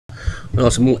Well,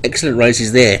 some more excellent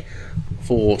races there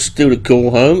for Stu to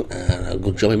call home, and a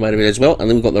good job he made of it as well. And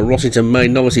then we've got the Rossington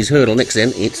main novices hurdle next.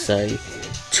 Then it's a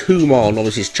 2-mile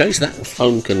novices chase. That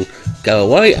phone can go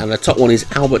away, and the top one is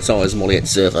Albert's Eyes, Molliet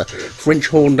Surfer, French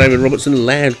Horn, David Robertson,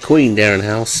 Loud Queen, Darren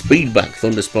House, Speedback,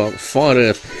 Thunderspark, Fire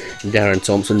Earth, Darren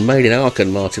Thompson, Made in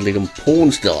Arkan, Martin Liddon,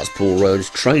 Pawn Stars, Paul Rhodes,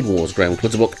 Trade Wars, Graham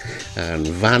Clutterbuck, and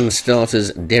Van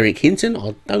Starters, Derek Hinton.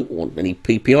 I don't want any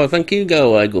PPI, thank you.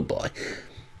 Go away, goodbye.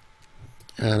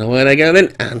 And away they go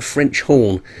then, and French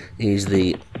Horn is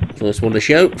the first one to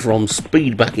show, from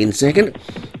Speedback in second,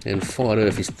 and Fire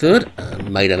Earth is third,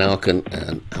 and Maiden Arkan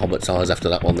and Albert's Eyes after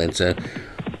that one then. So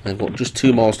they've got just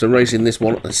 2 miles to race in this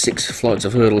one, and 6 flights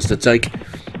of hurdles to take,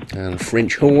 and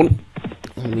French Horn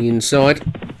on the inside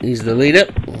is the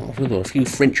leader. Well, we've got a few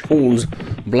French horns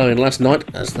blowing last night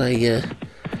as they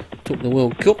took the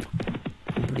World Cup.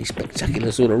 Pretty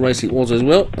spectacular sort of race it was as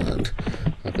well, and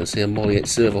I can see a Molliet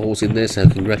Surfer horse in there, so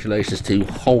congratulations to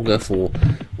Holger for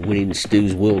winning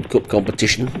Stu's World Cup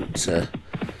competition. It's a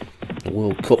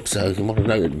World Cup, so you might have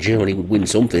known that Germany would win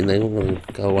something. They weren't going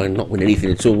to go away and not win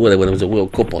anything at all, were they, when there was a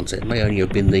World Cup on? So it may only have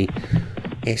been the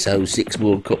SO6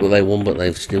 World Cup that they won, but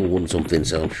they've still won something,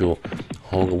 so I'm sure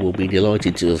Holger will be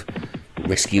delighted to have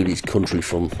rescued his country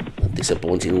from a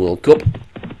disappointing World Cup.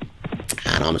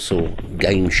 And I'm sure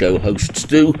game show host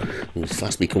Stu, who's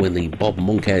fast becoming the Bob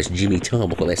Monkhouse Jimmy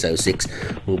Tarbuck of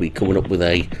SO6, will be coming up with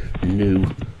a new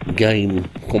game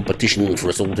competition for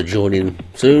us all to join in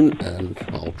soon, and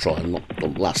I'll try and not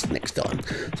come last next time.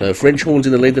 So French Horns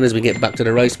in the lead then as we get back to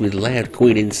the race, with Loud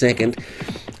Queen in second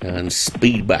and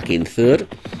Speedback in third.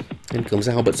 Then comes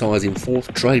Albert's Eyes in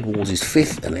fourth, Trade Wars is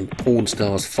fifth, and then Pawn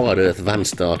Stars, Fire Earth, Van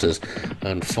Starters,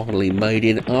 and finally Made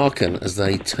in Arkan as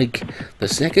they take the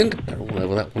second. They're all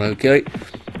over that one okay.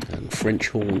 And French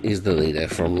Horn is the leader,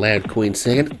 from Loud Queen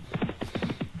second.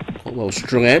 Quite well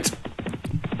strung out.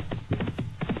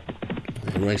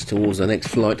 They race towards the next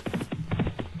flight.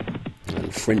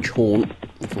 And French Horn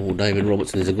for David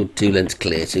Robertson is a good 2 lengths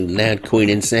clear to Loud Queen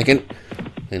in second.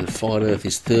 Then Fire Earth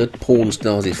is third, Pawn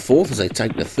Stars is fourth as they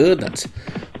take the third. That's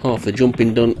half the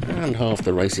jumping done and half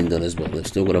the racing done as well. They've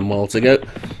still got a mile to go.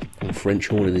 And French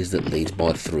Horn it is that leads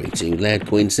by 3 to Loud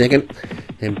Queen second.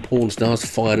 Then Pawn Stars,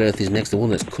 Fire Earth is next. The one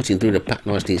that's cutting through the pack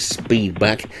nicely is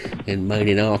Speedback. Then Made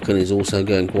in Arkan is also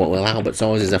going quite well. Albert's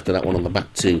Eyes is after that one on the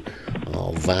back 2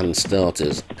 are Van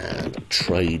Starters and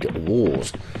Trade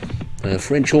Wars.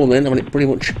 French Horn then having it pretty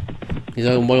much his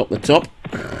own way up the top,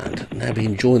 and now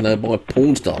being joined though by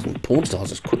Pawn Stars, and Pawn Stars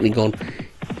has quickly gone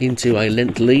into a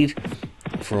length lead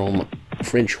from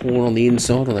French Horn on the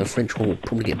inside, although French Horn will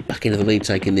probably get back into the lead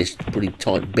taking this pretty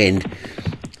tight bend.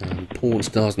 Pawn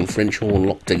Stars and French Horn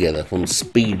locked together from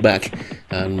Speedback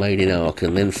and Made in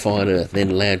Arkan, then Fire Earth,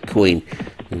 then Loud Queen,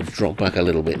 who's dropped back a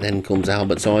little bit. Then comes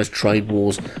Albert's Eyes, Trade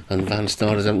Wars, and Van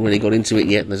Starters haven't really got into it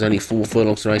yet. There's only 4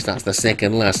 furlongs to race. That's the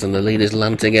second last, and the leaders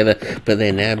land together, but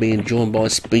they're now being joined by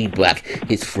Speedback.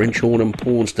 It's French Horn and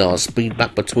Pawn Stars.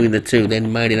 Speedback between the two,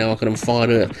 then Made in Arkan and Fire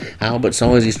Earth. Albert's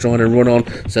Eyes is trying to run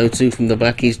on, so too from the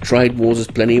back is Trade Wars. There's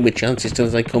plenty of chances till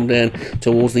they come down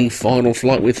towards the final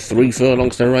flight with 3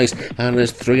 furlongs to race, and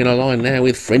there's 3 in a line now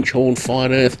with French Horn, Fire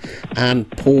Earth, and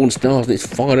Pawn Stars. And it's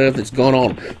Fire Earth that's gone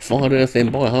on. Fire Earth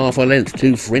then by half a length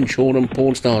to French Horn and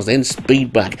Pawn Stars, then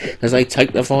Speedback as they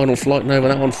take the final flight. And over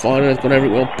that one, Fire Earth got over it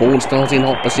well. Pawn Stars in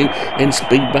hot pursuit, then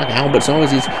Speedback. Albert's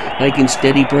Eyes is making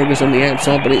steady progress on the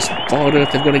outside, but it's Fire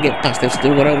Earth they've got to get past. They've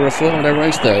still got over a furlong to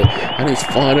race though, and it's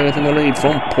Fire Earth in the lead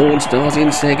from Pawn Stars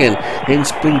in second, then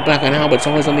Speedback and Albert's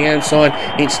Eyes on the outside.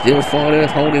 It's still Fire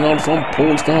Earth holding on from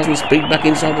Pawn Stars and Speedback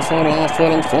inside the final half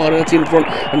furlong. Fire Earth in front,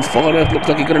 and Fire Earth looks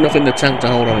like he got enough in the tank to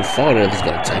hold on. Fire Earth has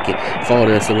got to take it. Fire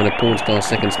Earth's the winner, Pawn Stars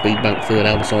second, Speedback third,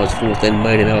 Albert's Eyes fourth, then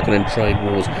Made in Arkan and Trade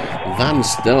Wars. Van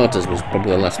Starters was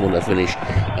probably the last one to finish,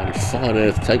 and Fire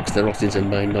Earth takes the Rossington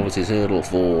main novices hurdle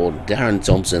for Darren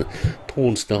Thompson.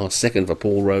 Pawn Stars second for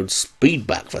Paul Rhodes,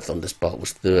 Speedback for Thunderspark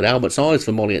was third, Albert's Eyes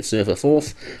for Molliet Surfer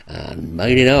fourth, and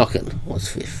Made in Arkan was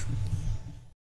fifth.